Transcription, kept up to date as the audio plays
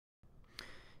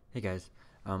Hey guys,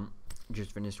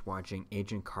 just finished watching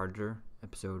Agent Carter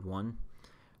episode 1.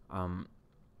 Um,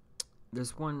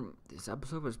 this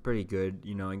episode was pretty good.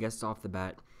 I guess off the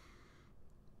bat,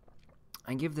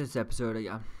 I give this episode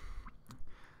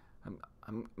I'm,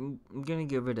 I'm gonna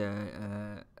give it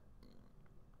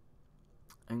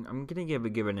I'm gonna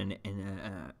give it an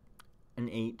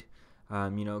 8.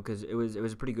 Because it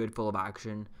was pretty good, full of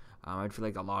action. I feel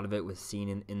like a lot of it was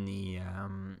seen in the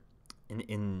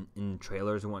in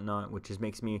trailers and whatnot, which just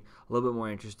makes me a little bit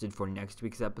more interested for next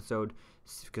week's episode,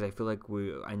 because I feel like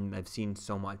I've seen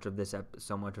so much of this on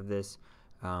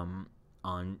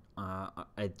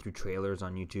through trailers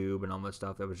on YouTube and all that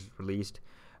stuff that was released.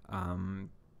 But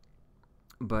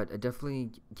I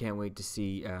definitely can't wait to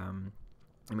see. I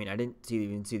didn't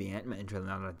even see the Ant-Man trailer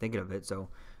now that I'm thinking of it, so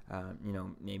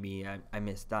maybe I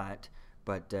missed that.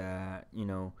 But I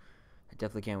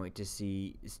definitely can't wait to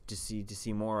see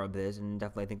more of this, and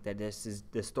definitely think that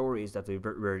the story is definitely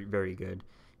very, very, very good.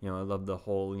 I love the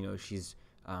whole, she's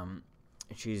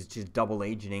double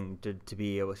agenting to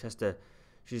be able,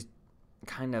 she's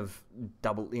kind of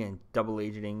double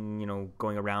agenting,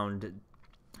 going around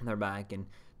their back and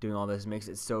doing all this makes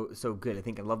it so good. I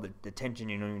think I love the tension.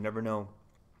 You never know.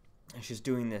 And she's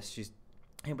doing this. She's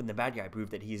helping the bad guy prove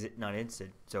that he's not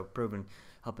innocent. So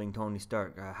helping Tony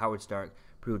Stark, Howard Stark,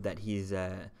 prove that he's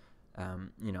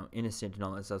innocent and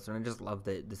all that stuff. So I just love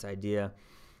this idea,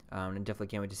 and definitely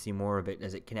can't wait to see more of it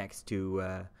as it connects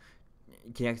to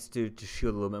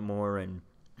Shield a little bit more, and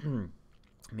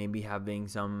maybe having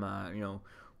some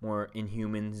more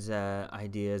Inhumans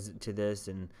ideas to this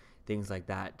and things like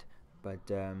that. But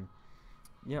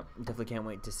yeah, definitely can't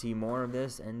wait to see more of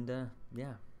this, and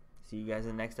yeah, see you guys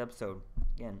in the next episode.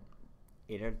 Again,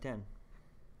 8 out of 10.